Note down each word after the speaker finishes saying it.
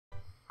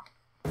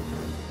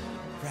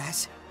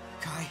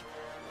Kai,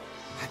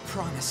 I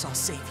promise I'll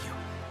save you.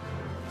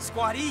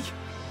 Squad E,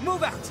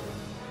 move out!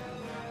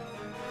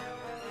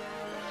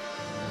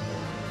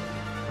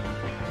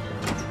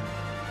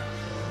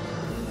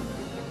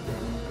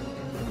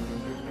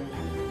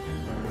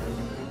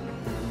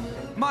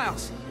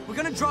 Miles, we're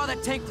gonna draw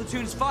that tank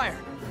platoon's fire.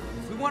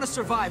 If we want to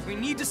survive, we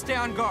need to stay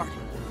on guard.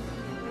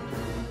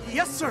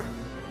 Yes, sir!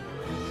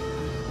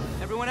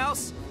 Everyone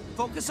else,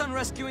 focus on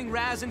rescuing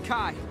Raz and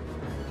Kai.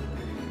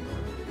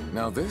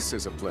 Now this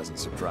is a pleasant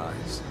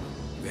surprise.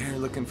 They're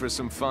looking for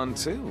some fun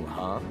too,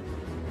 huh?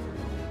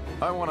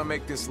 I want to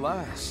make this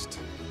last.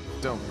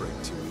 Don't break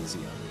too easy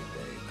on me,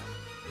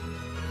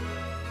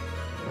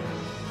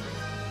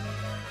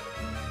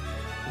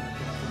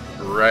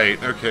 babe.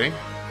 Right, okay.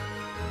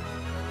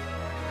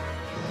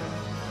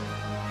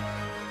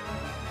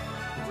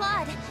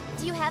 Claude,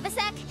 do you have a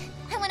sec?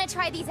 I want to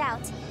try these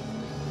out.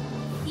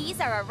 These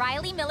are a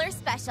Riley Miller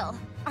special.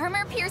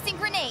 Armor-piercing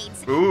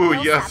grenades. Ooh,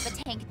 They'll yes. stop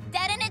a tank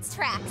dead in its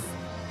tracks.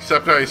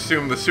 Except I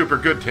assume the super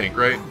good tank,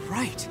 right? Oh,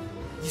 right.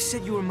 You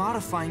said you were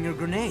modifying your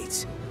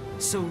grenades.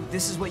 So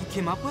this is what you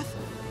came up with?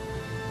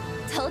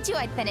 Told you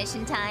I'd finish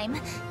in time.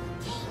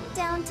 Came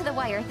down to the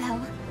wire,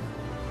 though.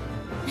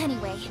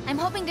 Anyway, I'm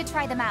hoping to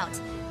try them out.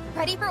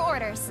 Ready for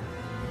orders.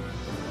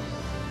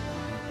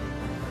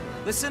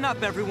 Listen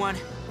up, everyone.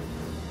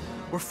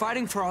 We're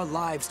fighting for our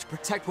lives to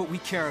protect what we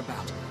care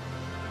about.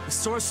 The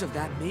source of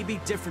that may be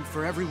different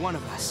for every one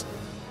of us,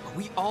 but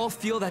we all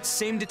feel that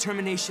same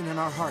determination in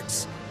our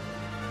hearts.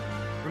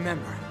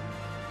 Remember,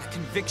 that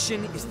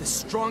conviction is the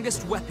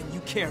strongest weapon you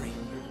carry.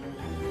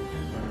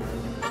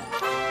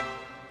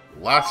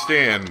 Last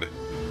stand.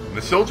 When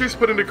the soldiers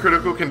put into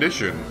critical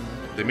condition,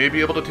 they may be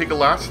able to take a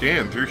last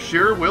stand through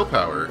sheer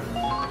willpower.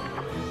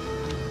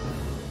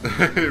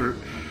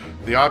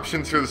 The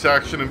options for this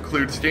action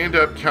include stand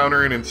up,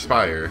 counter, and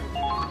inspire.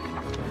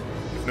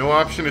 If no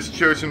option is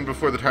chosen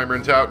before the time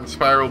runs out,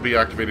 inspire will be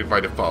activated by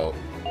default.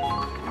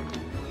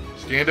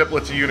 Stand up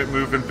lets a unit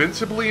move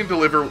invincibly and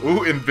deliver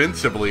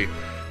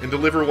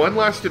one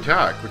last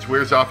attack, which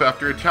wears off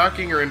after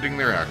attacking or ending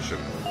their action.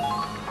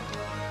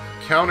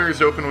 Counter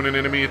is open when an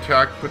enemy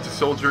attack puts a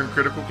soldier in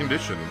critical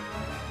condition.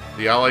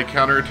 The ally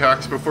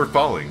counterattacks before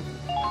falling.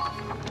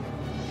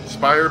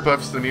 Inspire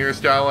buffs the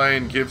nearest ally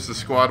and gives the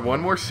squad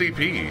one more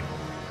CP.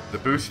 The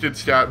boosted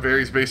stat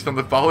varies based on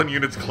the fallen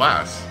unit's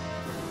class.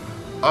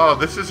 Oh,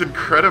 this is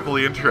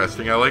incredibly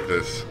interesting. I like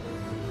this.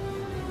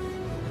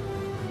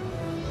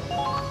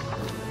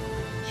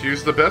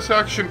 Choose the best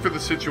action for the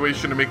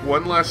situation to make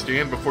one last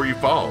stand before you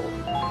fall.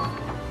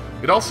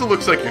 It also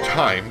looks like you're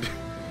timed.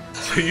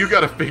 So you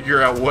gotta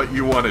figure out what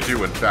you want to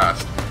do and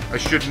fast. I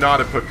should not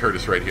have put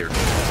Curtis right here.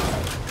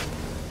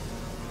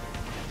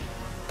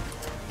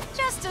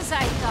 Just as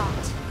I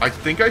thought. I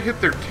think I hit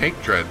their tank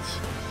treads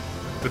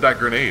with that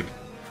grenade.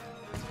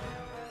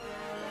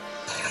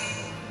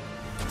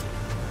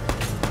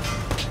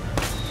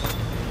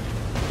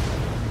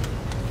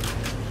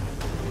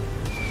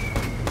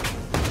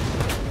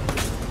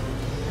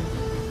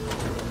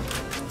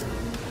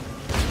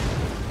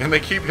 And they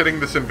keep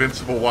hitting this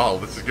invincible wall.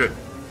 This is good.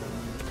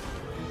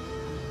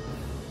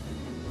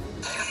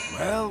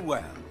 Well,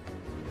 well.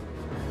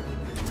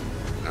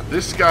 Now,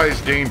 this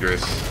guy's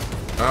dangerous.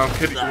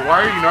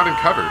 Why are you not in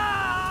cover?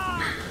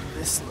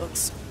 This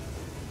looks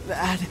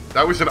bad.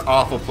 That was an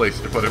awful place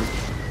to put him.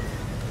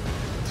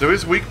 So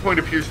his weak point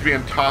appears to be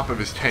on top of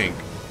his tank,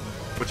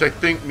 which I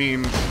think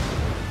means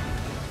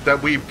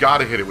that we've got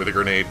to hit it with a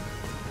grenade.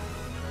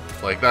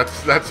 Like,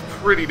 that's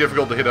pretty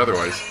difficult to hit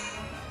otherwise.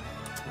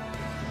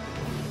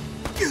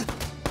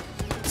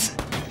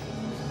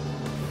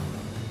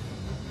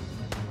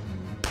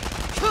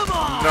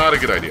 Not a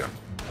good idea.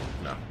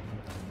 No.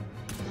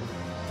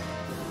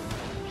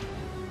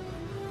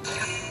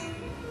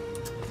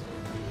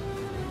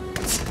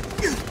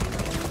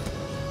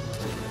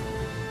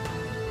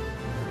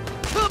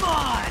 Come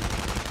on!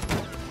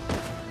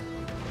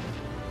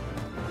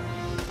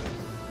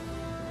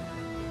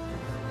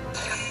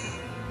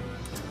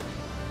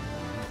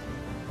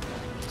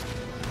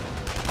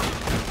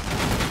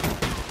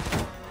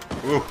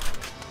 Ooh.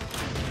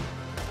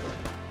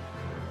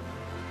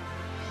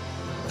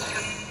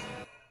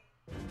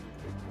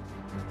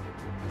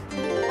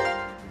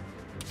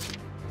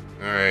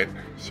 Alright,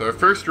 so our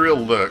first real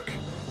look.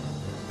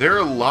 There are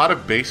a lot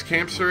of base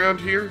camps around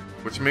here,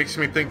 which makes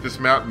me think this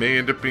map may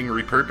end up being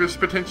repurposed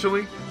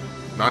potentially.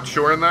 Not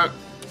sure on that,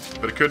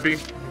 but it could be.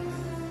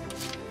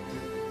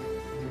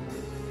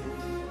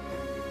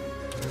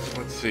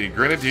 Let's see,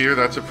 Grenadier,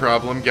 that's a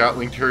problem.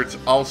 Gatling turret's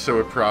also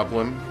a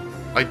problem.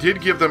 I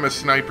did give them a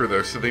sniper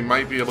though, so they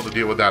might be able to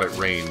deal with that at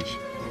range.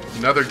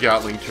 Another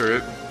Gatling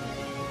turret.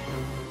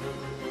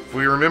 If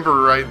we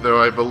remember right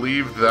though, I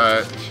believe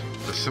that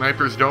the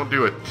snipers don't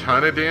do a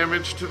ton of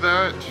damage to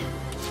that.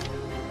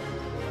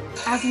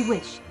 As you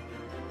wish.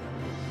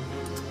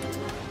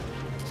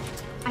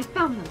 I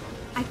found them.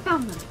 I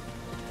found them.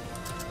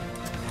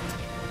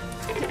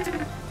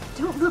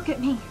 Don't look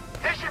at me.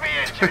 This should be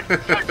it.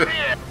 Should be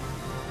it.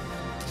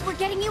 We're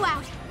getting you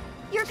out.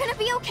 You're gonna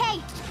be okay.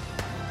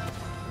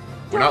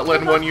 We're not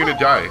letting one unit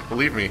die,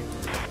 believe me.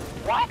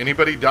 What?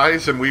 Anybody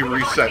dies and we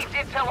reset.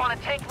 Intel on a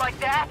tank like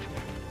that?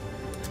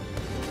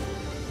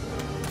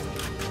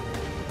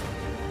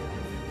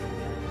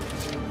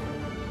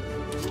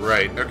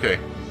 Right, okay.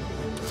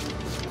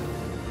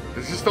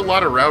 There's just a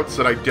lot of routes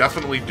that I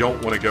definitely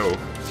don't want to go.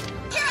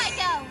 Here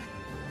I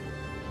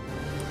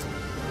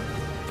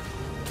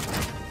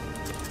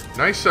go!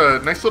 Nice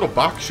little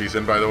box she's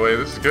in, by the way.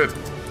 This is good.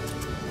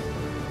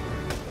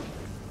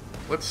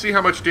 Let's see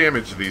how much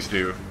damage these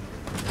do.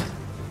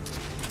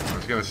 I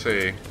was gonna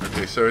say,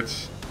 okay, so it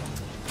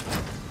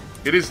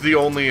is the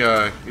only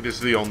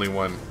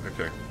one.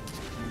 Okay.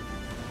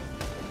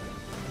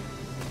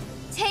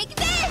 Take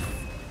this!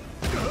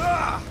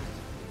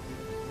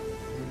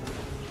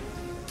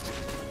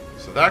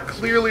 So that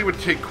clearly would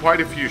take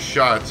quite a few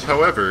shots.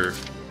 However,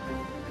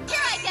 Here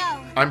I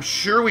go! I'm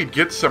sure we'd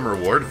get some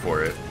reward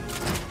for it.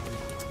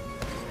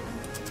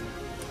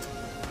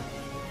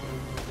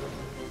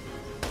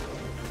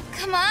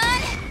 Come on!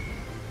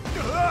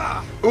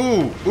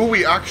 Ooh,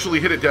 we actually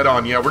hit it dead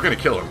on. Yeah, we're gonna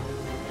kill him.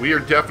 We are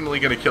definitely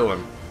gonna kill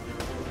him.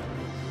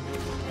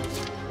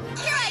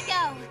 Here I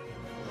go!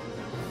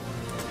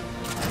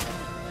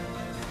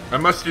 I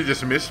must have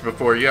just missed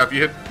before. Yeah, if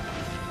you hit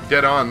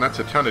dead on, that's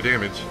a ton of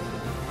damage.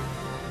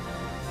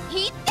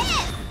 Eat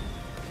this!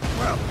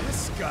 Well,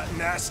 this got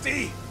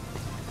nasty.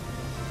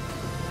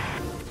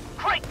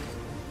 Great!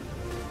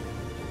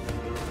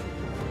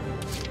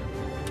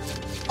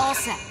 All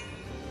set.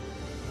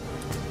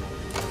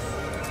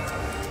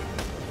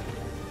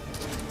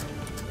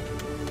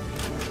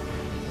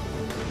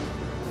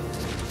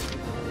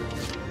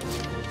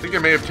 I think I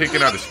may have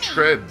taken out his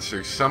treads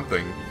or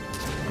something.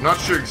 I'm not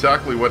sure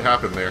exactly what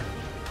happened there.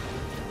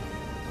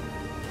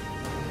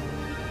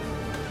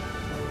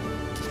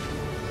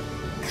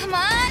 Come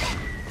on!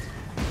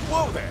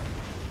 Whoa there.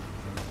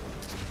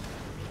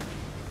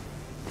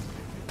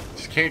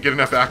 Just can't get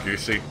enough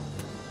accuracy.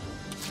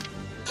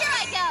 Here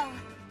I go!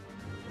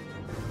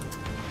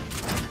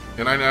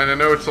 And I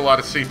know it's a lot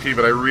of CP,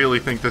 but I really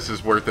think this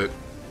is worth it.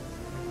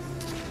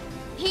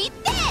 Eat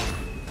this!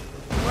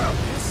 Well,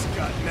 this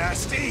got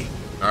nasty.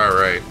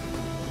 Alright.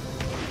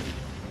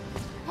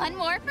 One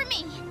more for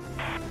me.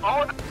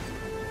 All of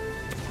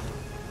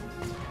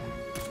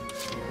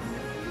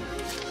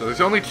So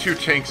there's only 2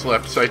 tanks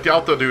left, so I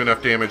doubt they'll do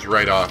enough damage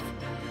right off.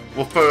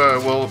 We'll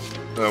focus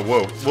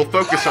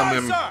on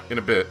them in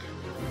a bit.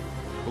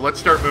 But let's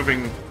start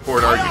moving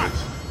forward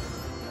arguments.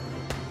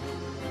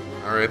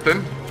 Alright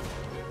then.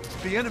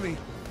 The enemy.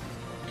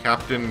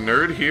 Captain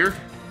Nerd here.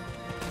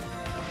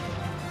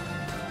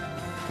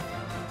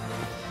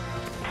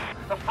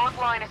 the front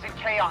line is in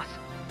chaos.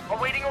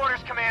 Awaiting orders,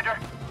 Commander.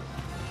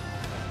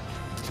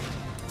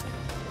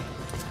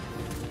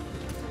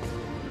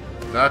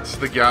 That's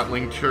the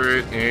Gatling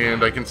turret,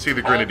 and I can see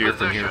the Grenadier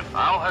from here.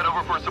 I'll head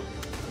over for some...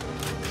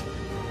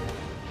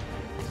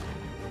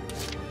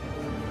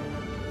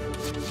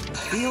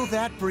 Feel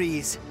that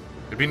breeze.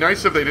 It'd be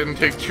nice if they didn't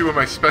take 2 of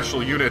my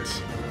special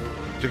units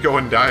to go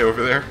and die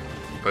over there.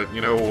 But,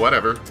 you know,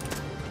 whatever.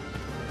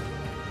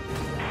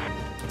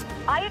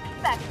 I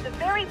expect the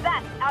very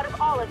best out of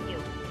all of you.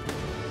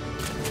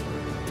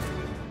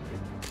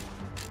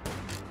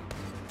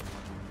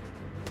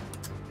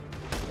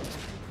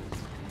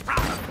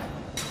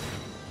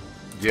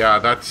 Yeah,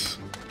 that's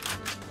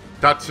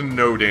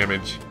no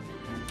damage.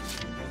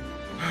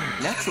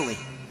 Naturally.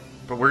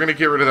 But we're gonna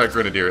get rid of that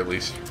Grenadier at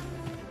least.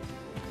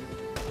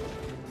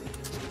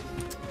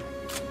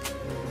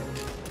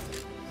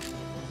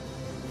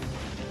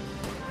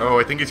 Oh,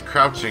 I think he's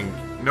crouching.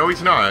 No,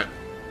 he's not.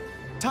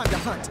 Time to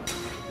hunt.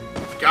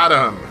 Got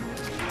him!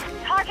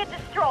 Target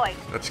destroyed.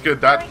 That's good.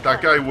 That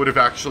guy would have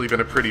actually been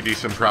a pretty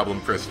decent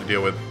problem for us to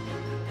deal with.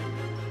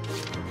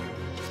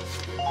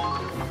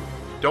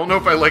 Don't know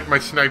if I like my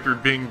sniper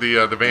being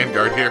the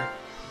vanguard here.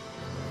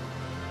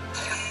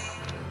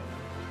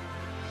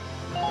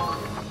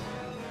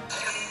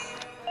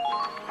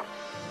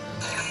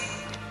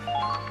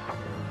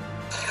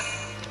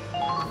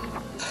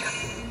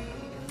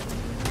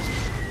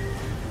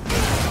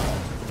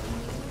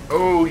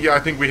 Oh, yeah,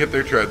 I think we hit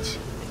their treads.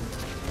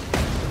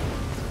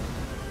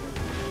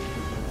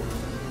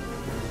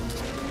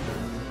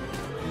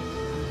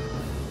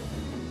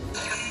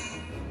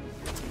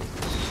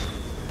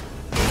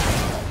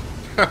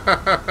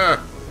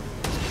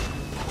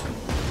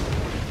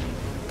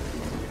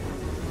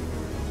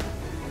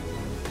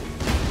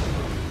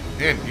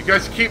 Man, you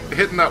guys keep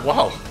hitting that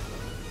wall.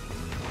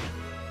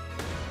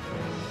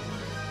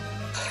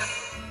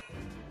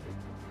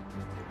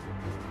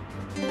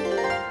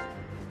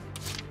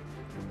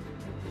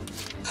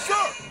 Sir!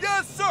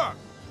 Yes, sir!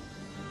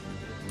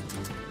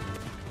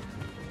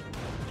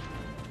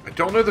 I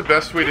don't know the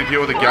best way to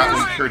deal with a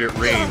Gatling turret at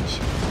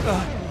range.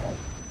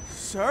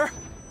 Sir?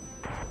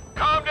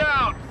 Calm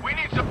down! We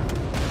need some...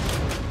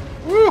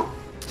 Woo!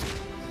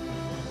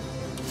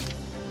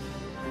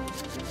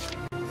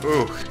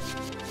 Ooh.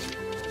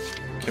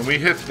 Can we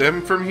hit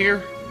them from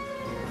here?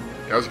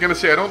 I was gonna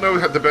say, I don't know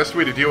the best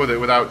way to deal with it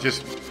without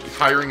just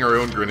hiring our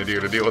own Grenadier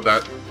to deal with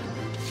that.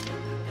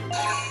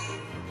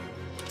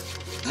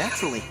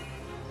 Naturally.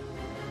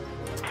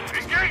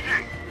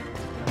 Engaging!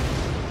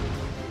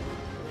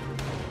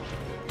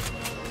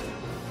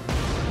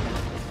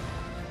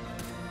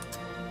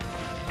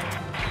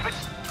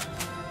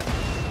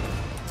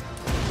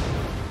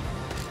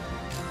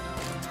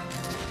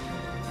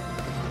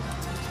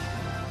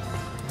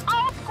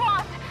 All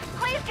squads,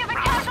 please give a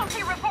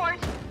casualty report.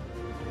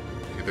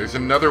 Okay, there's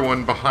another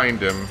one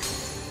behind him.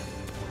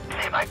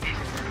 They might be.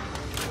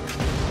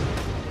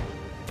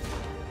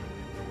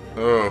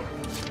 Oh.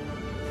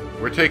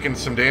 We're taking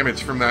some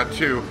damage from that,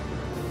 too.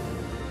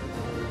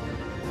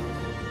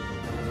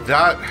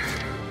 That...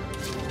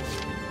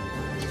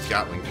 It's a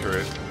Gatling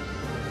turret.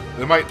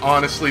 It might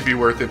honestly be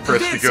worth it for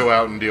us to go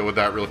out and deal with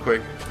that real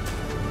quick.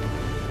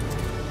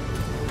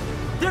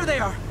 There they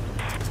are!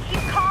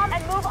 Keep calm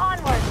and move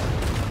onward.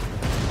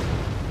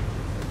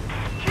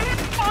 Keep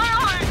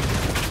firing!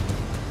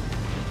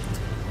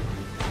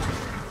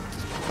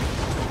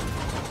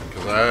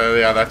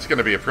 Yeah, that's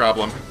gonna be a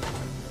problem.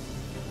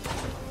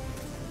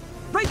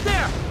 Right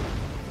there!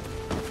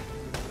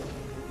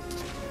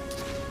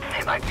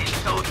 They might be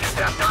soldiers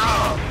after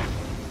all.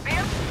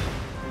 Man,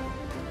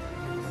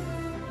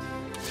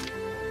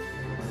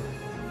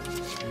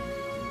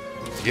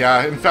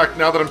 Yeah, in fact,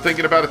 now that I'm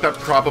thinking about it, that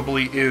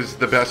probably is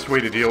the best way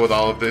to deal with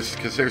all of this,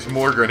 because there's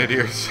more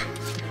grenadiers.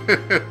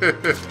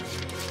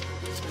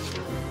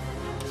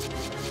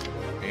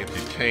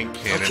 Anti-tank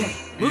cannon. Okay,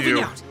 moving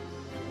Ew. out.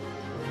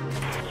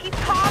 Keep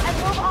calm and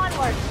move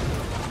onward.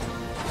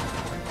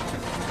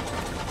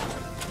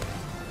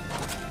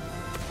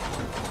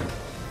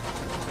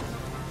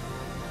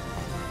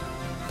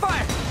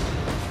 Fire!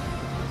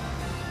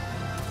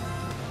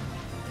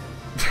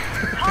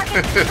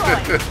 Target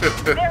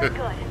destroyed. Very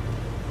good.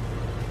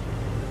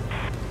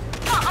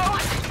 Uh-oh,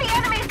 the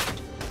enemy!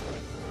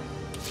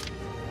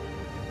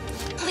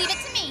 Leave it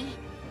to me.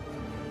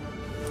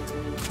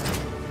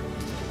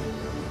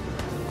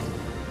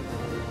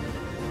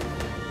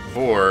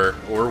 4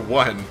 or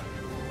 1.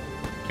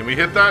 Can we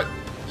hit that?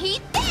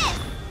 Heat this!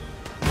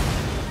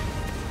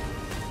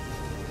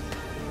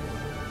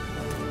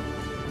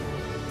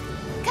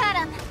 Cut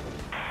him.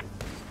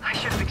 I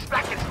should have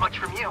expected as much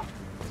from you.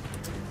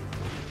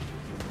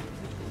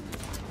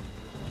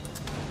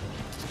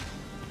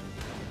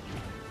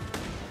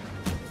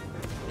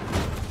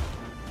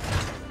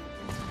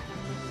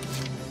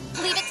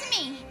 Leave it to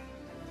me.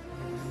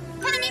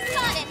 Enemy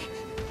spotted.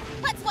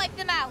 Let's wipe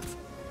them out.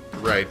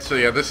 Right, so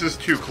yeah, this is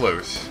too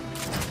close.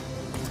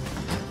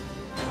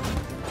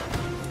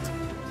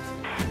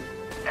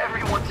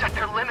 Everyone's at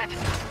their limit.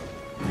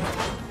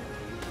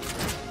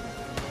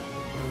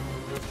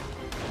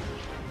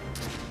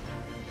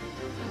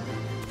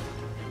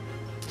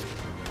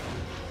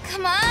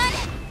 Come on.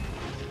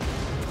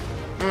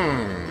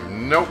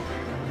 Nope.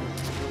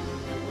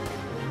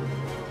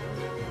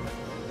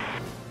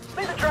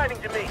 Leave the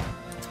driving to me.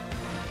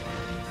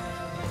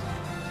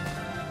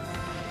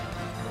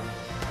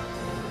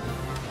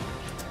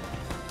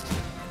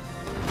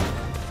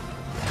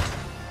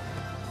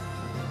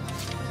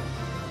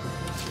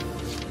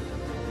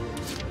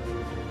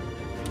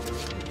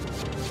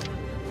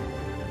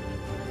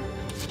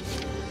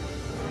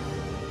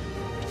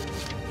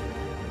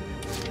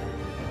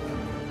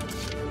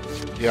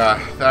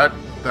 Yeah, that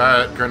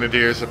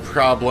grenadier is a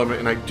problem,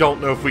 and I don't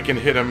know if we can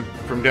hit him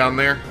from down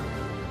there.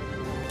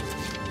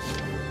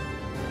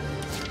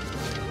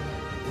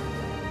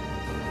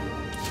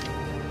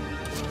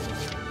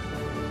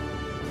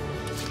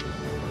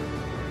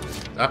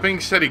 That being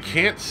said, he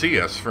can't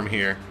see us from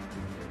here,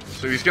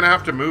 so he's gonna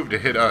have to move to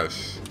hit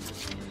us.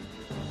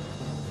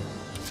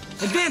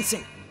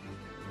 Advancing!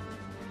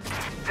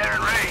 They're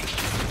in range.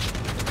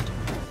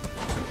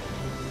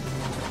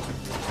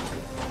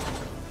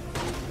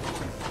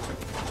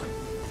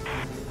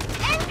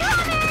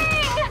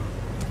 Incoming!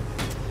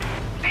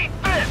 Beat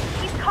this!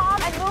 Keep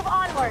calm and move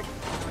onward.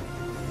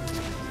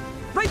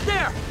 Right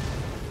there!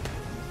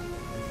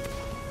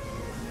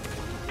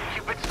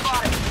 Cupid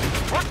spotted.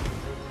 What?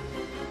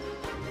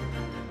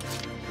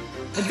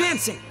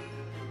 Advancing!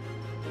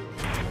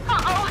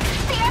 Uh-oh,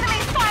 the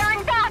enemy's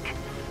firing back.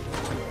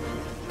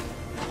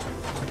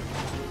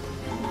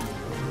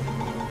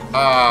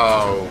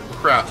 Oh,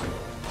 crap.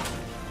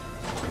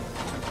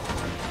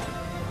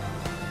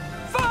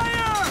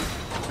 Fire!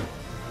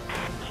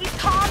 Keep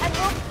calm and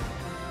move.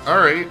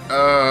 Alright,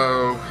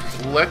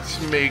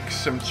 let's make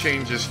some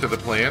changes to the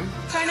plan.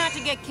 Try not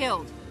to get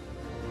killed.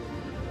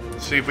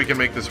 See if we can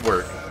make this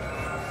work.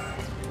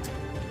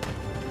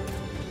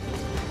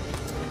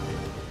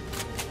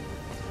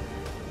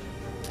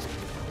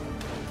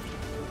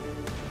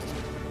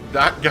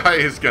 That guy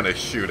is gonna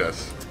shoot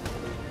us.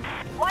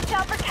 Watch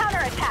out for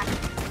counterattack.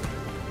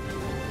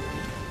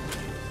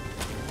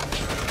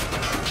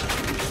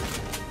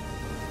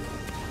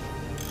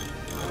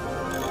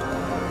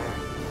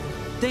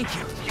 Thank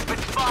you. Cupid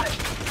spotted.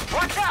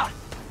 Watch out!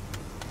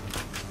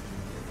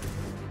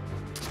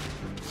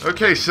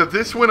 Okay, so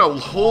this went a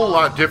whole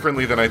lot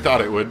differently than I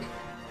thought it would.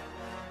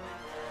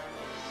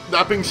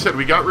 That being said,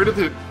 we got rid of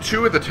the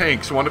 2 of the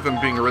tanks, one of them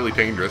being really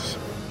dangerous.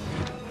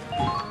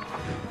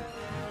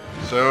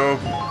 So,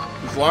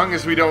 as long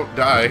as we don't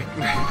die,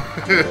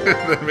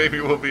 then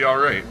maybe we'll be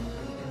alright.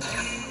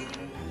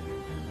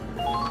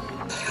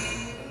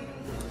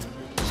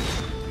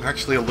 I'm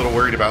actually a little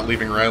worried about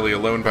leaving Riley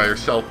alone by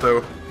herself,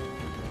 though.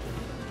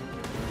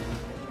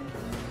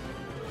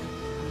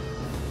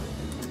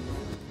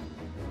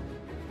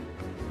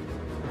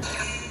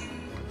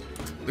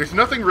 There's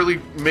nothing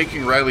really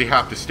making Riley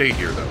have to stay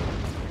here, though.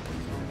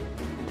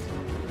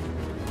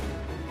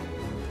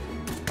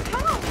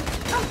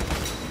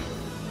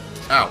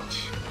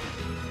 Ouch.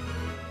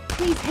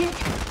 Please hit.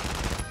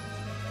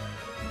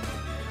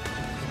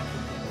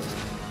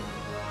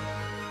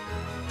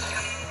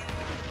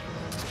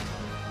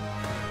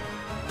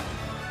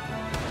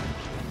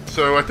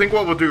 So I think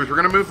what we'll do is we're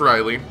going to move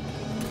Riley.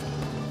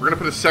 We're going to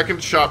put a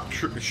second shock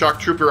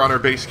trooper on our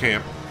base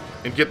camp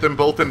and get them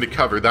both into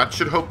cover. That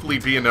should hopefully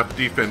be enough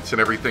defense and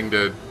everything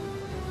to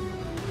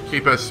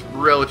keep us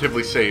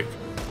relatively safe.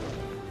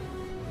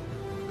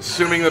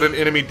 Assuming that an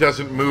enemy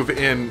doesn't move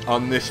in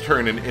on this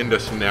turn and end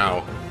us now,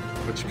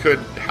 which could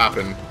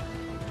happen.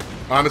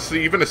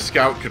 Honestly, even a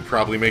scout could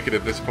probably make it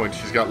at this point.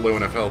 She's got low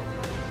enough health.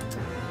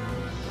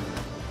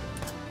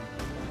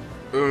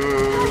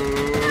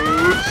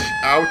 Oops.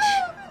 Ouch.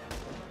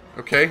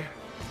 Okay.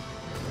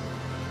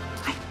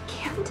 I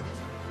can't.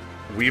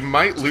 We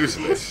might lose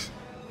this.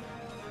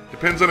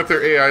 Depends on if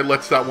their AI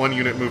lets that one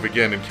unit move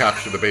again and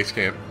capture the base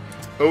camp.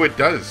 Oh, it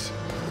does.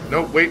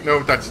 No, wait,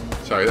 no, that's...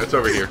 Sorry, that's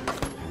over here.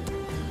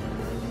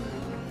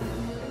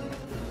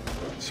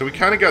 So we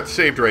kind of got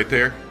saved right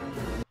there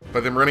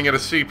by them running out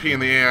of CP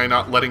and the AI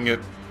not letting it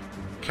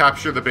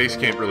capture the base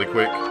camp really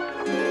quick.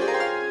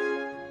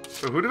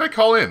 So who did I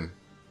call in?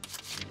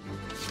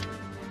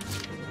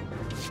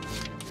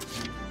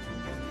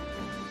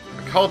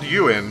 I called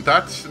you in.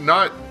 That's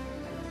not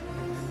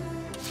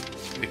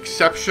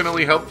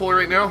exceptionally helpful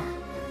right now.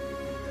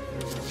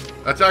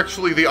 That's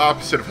actually the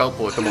opposite of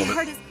helpful at the moment. My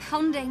heart is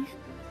pounding.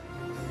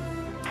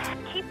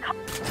 Keep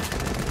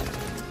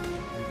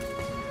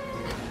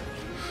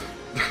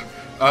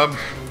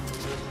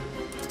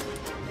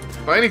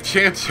By any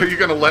chance, are you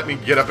gonna let me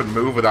get up and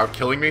move without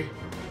killing me?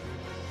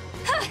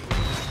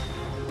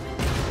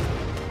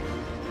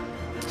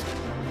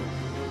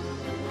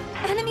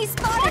 Enemy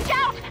spotted! Watch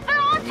out!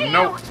 They're on to you!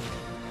 Nope.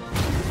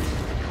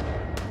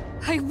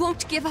 I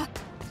won't give up.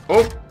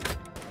 Oh!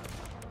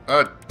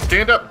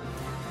 Stand up!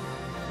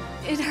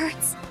 It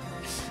hurts.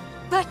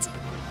 But...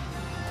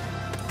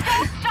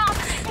 Don't stop!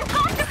 You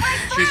got to break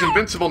through! She's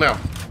invincible now.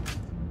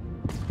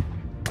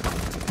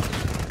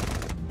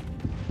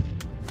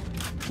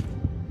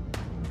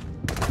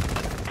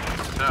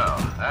 So,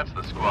 that's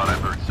the squad I've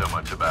heard so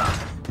much about.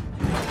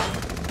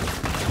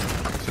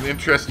 It's an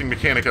interesting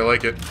mechanic, I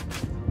like it.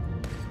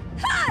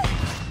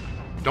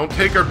 Don't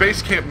take our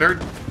base camp,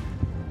 nerd!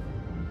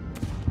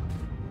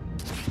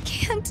 I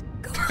can't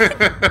go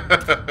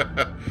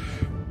on.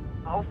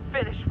 I'll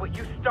finish what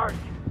you started.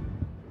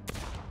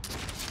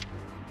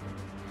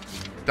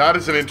 That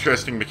is an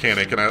interesting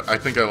mechanic, and I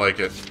think I like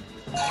it.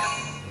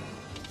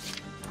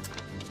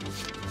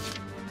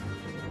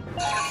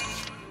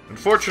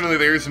 Unfortunately,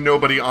 there is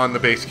nobody on the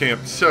base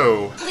camp,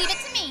 so... Leave it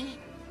to me.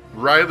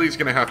 Riley's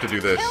gonna have to do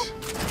this.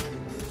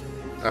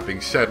 That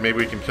being said, maybe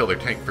we can kill their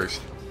tank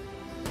first.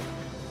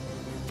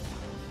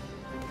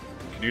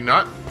 Can you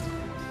not?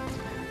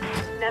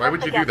 Never Why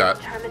would you do forget that?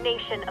 the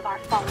determination of our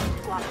fallen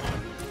squad.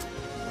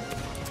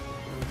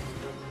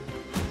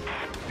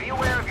 Be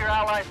aware of your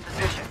allies'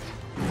 positions.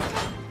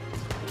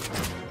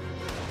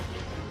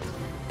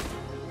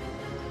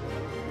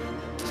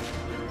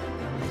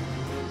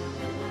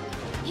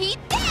 He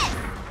did!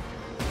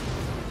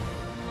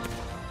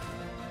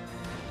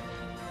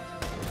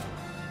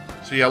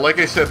 So yeah, like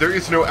I said, there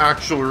is no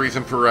actual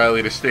reason for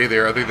Riley to stay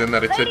there other than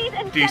that it's Ladies a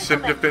and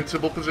decent gentlemen,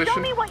 defensible Show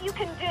position. me what you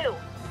can do.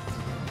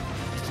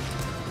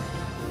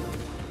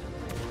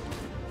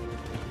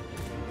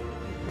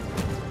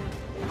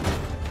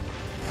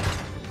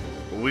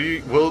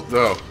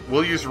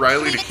 We'll use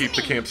Riley to keep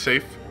the camp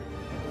safe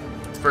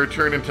for a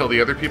turn until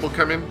the other people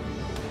come in.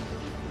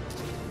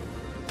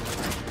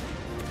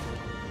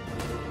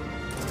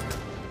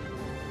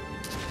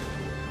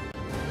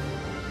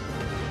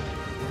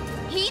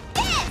 He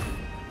did!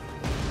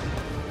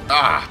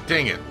 Ah,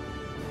 dang it.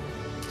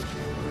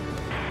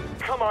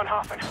 Come on,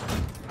 Hoffman.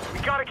 We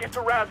gotta get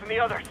to Raz and the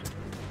others.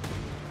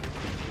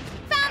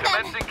 Found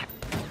them! Commencing.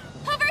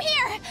 Over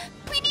here!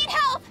 We need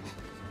help!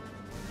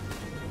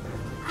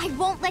 I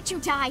won't let you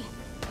die.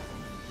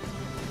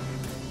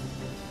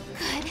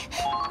 Good.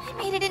 I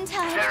made it in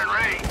time. They're in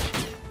range.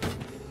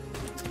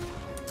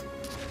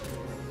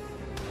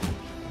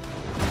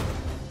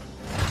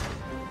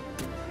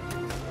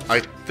 I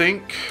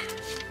think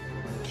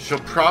she'll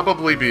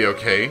probably be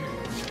okay.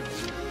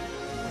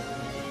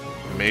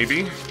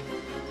 Maybe.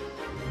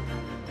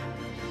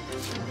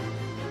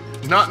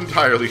 Not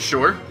entirely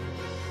sure.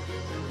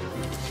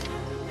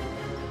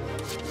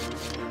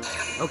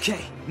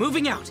 Okay,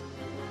 moving out.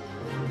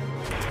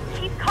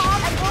 Keep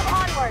calm and move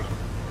onward.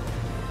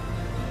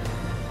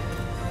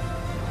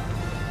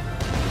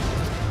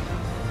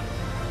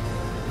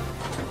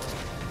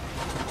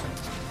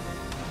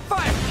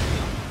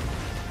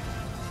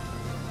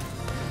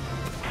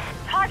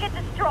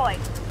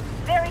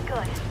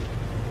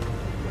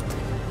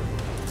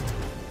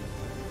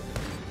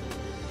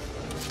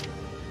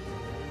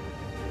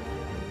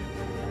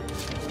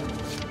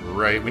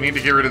 Right, we need to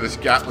get rid of this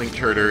Gatling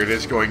turret or it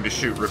is going to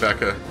shoot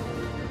Rebecca.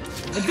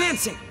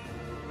 Advancing!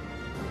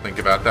 Think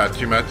about that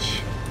too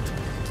much.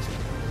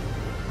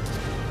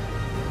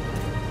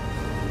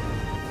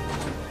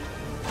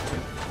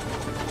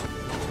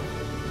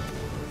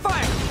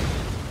 Fire!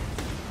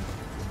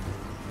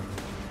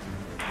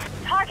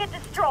 Target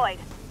destroyed.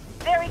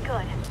 Very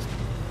good.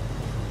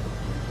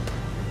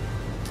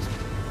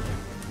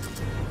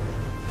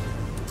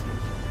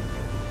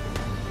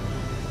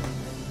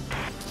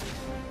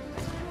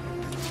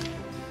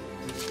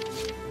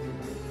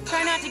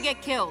 Try not to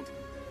get killed.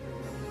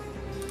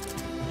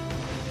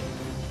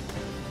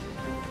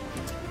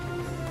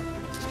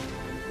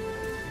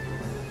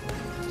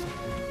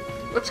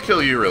 Let's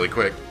kill you really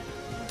quick.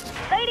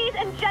 Ladies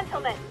and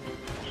gentlemen,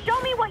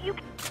 show me what you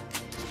can.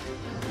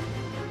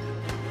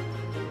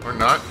 Or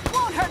not.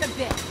 Won't hurt a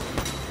bit.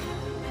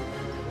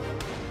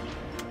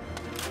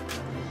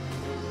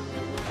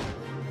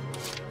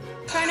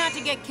 Try not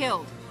to get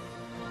killed.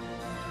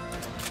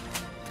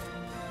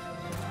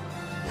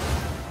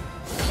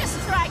 Just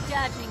try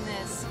dodging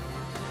this.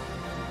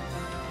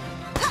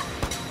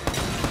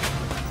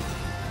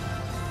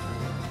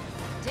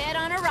 Dead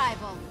on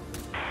arrival.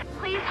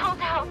 Please hold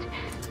out.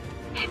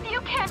 If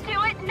you can't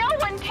do it, no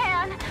one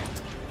can.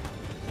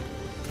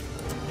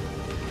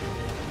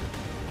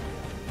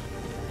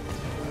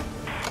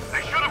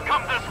 They should have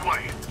come this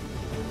way.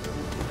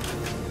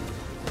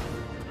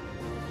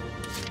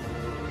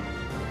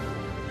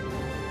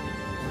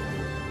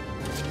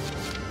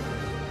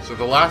 So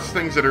the last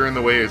things that are in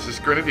the way is this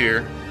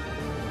Grenadier.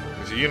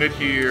 There's a unit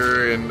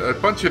here and a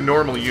bunch of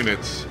normal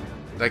units.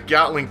 That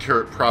Gatling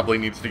turret probably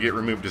needs to get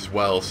removed as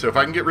well. So if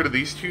I can get rid of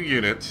these 2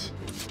 units,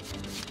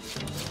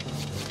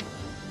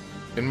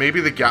 and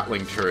maybe the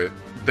Gatling turret,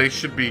 they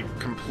should be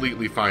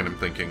completely fine, I'm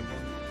thinking.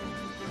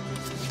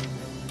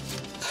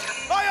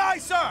 Aye, aye,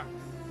 sir!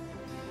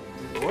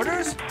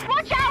 Orders?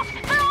 Watch out!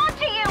 They're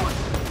onto you!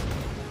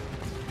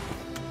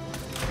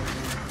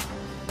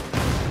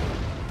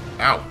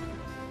 Ow.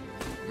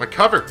 My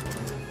cover!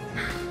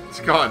 It's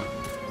gone.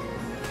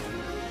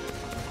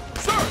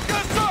 Sir!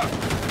 Yes, sir!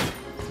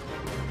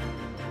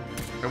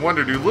 I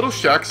wonder, do little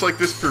shacks like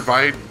this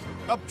provide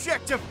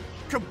Objective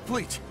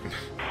complete.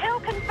 Kill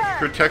confirmed.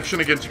 protection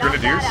against Not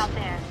bad Grenadiers? out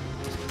there.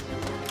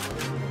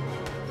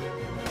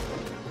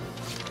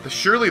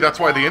 Surely that's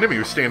why the enemy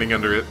was standing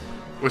under it,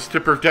 was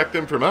to protect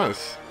them from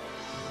us.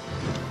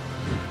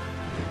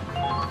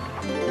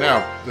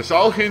 Now, this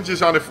all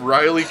hinges on if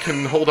Riley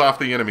can hold off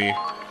the enemy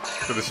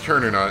for this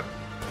turn or not.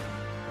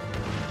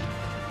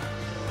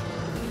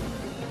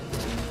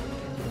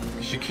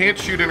 She can't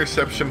shoot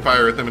interception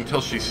fire at them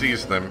until she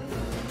sees them.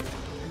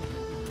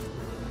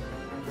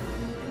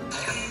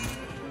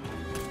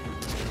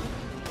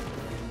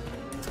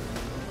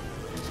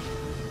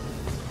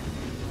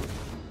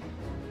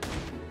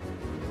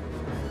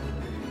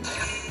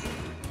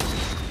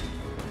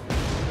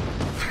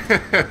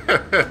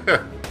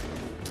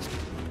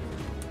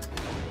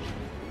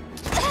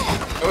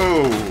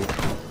 Oh,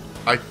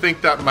 I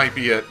think that might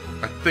be it.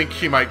 I think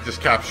he might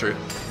just capture it.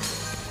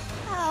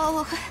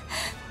 Oh.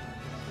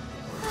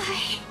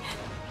 Why?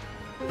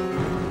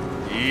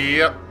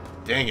 Yep.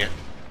 Dang it.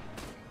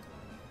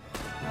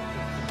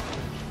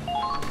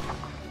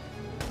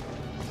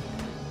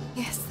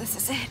 Yes, this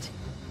is it.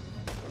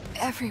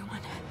 Everyone.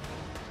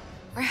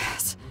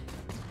 Raz.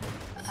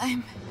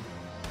 I'm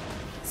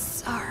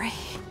sorry.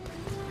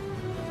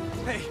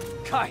 Hey,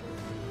 Kai!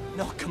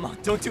 No, come on,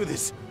 don't do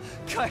this.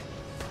 Kai!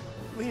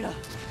 Lena!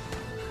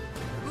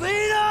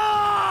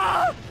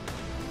 Lena!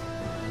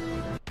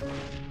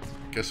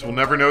 Guess we'll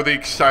never know the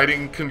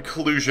exciting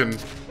conclusion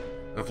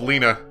of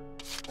Lena,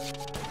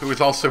 who is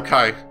also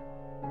Kai.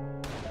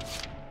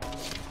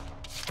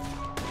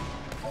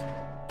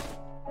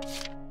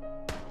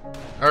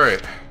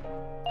 Alright.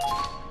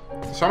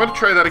 So I'm gonna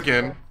try that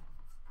again.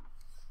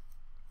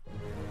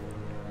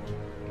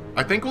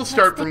 I think we'll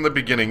start from the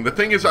beginning. The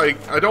thing is, I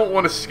don't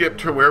want to skip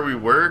to where we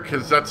were,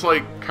 because that's,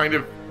 like, kind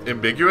of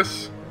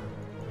ambiguous.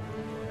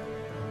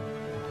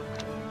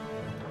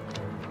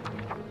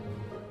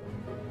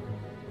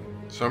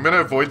 So I'm going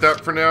to avoid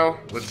that for now.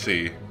 Let's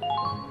see.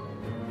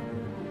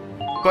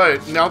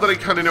 But, now that I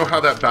kind of know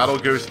how that battle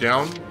goes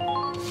down,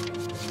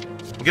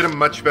 I get a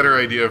much better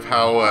idea of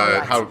how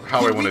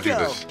I want to do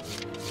this.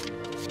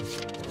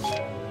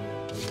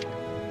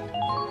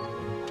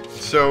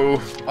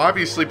 So,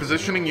 obviously,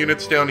 positioning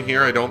units down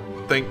here I don't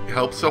think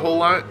helps a whole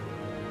lot,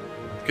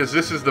 because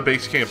this is the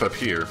base camp up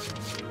here.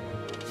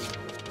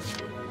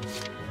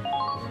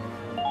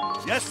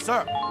 Yes,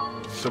 sir.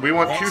 So we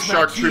want 2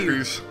 shock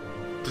troopers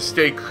to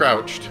stay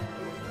crouched.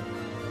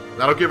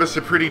 That'll give us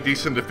a pretty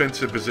decent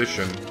defensive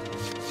position.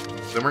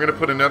 Then we're going to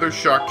put another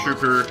shock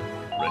trooper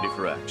ready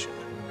for action,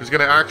 who's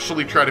going to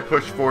actually try to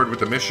push forward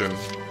with the mission.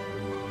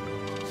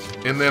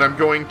 And then I'm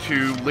going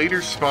to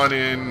later spawn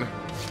in...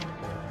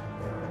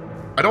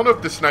 I don't know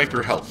if the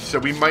sniper helps, so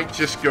we might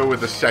just go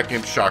with a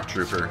second shock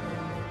trooper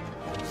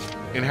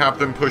and have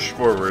them push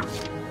forward.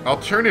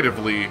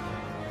 Alternatively,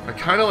 I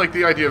kind of like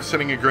the idea of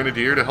sending a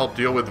grenadier to help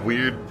deal with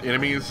weird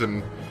enemies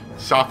and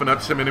soften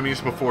up some enemies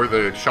before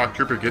the shock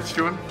trooper gets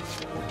to him.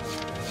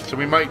 So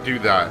we might do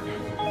that.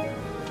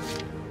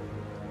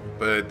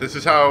 But this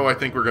is how I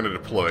think we're going to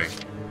deploy.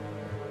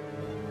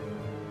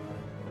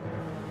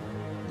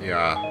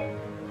 Yeah.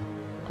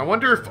 I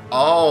wonder if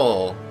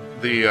all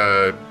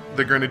the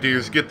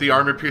Grenadiers get the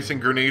armor-piercing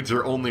grenades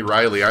or only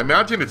Riley. I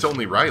imagine it's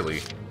only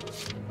Riley.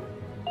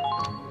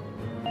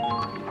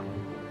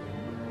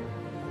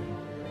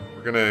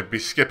 We're going to be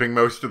skipping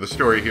most of the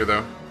story here,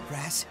 though.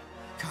 Raz?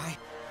 Kai?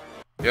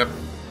 Yep.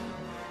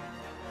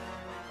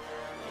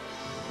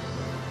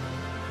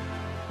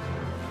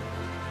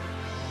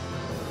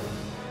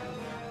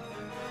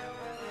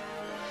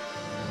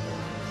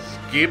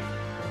 Skip.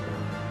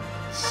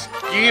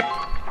 Skip.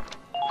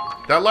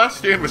 That last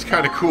stand was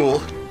kind of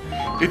cool.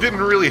 It didn't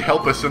really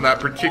help us in that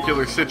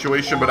particular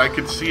situation, but I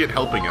could see it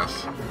helping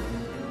us.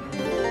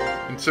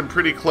 In some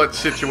pretty clutch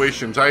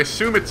situations. I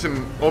assume it's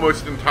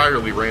almost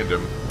entirely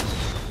random.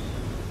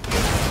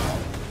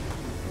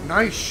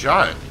 Nice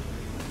shot.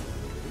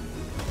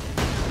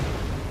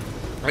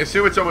 I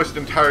assume it's almost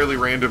entirely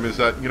random, is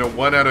that, you know,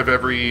 1 out of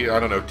every, I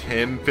don't know,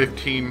 10,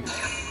 15...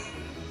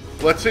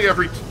 Let's say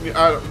every...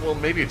 well,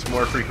 maybe it's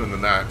more frequent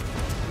than that.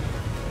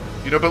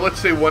 You know, but let's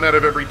say 1 out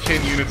of every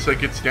 10 units that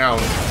gets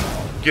down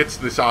gets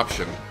this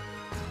option.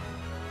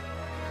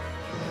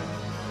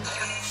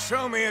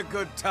 Show me a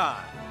good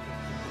time.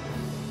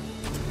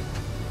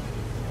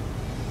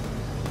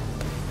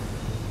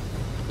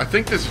 I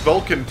think this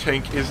Vulcan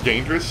tank is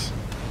dangerous.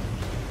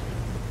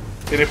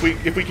 And if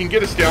we can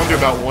get us down to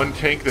about 1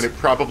 tank, then it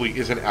probably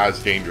isn't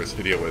as dangerous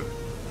to deal with.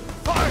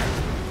 Fire!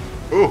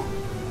 Ooh.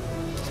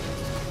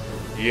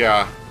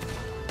 Yeah.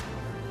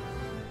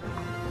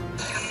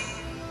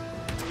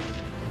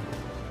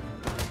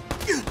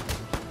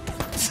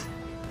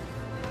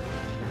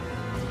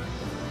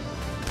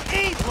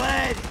 Eat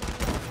lead!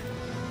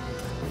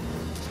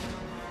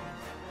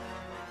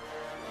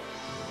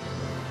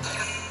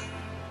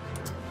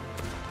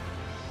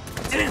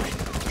 Damn it!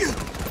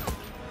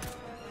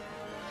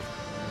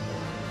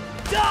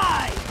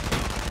 Die!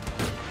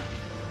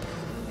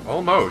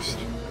 Almost.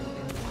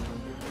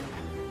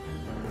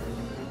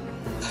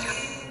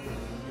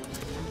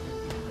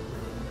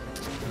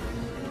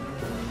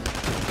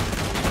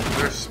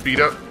 There's speed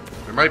up.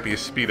 There might be a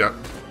speed up.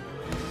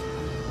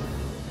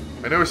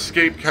 I know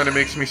escape kind of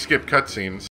makes me skip cutscenes.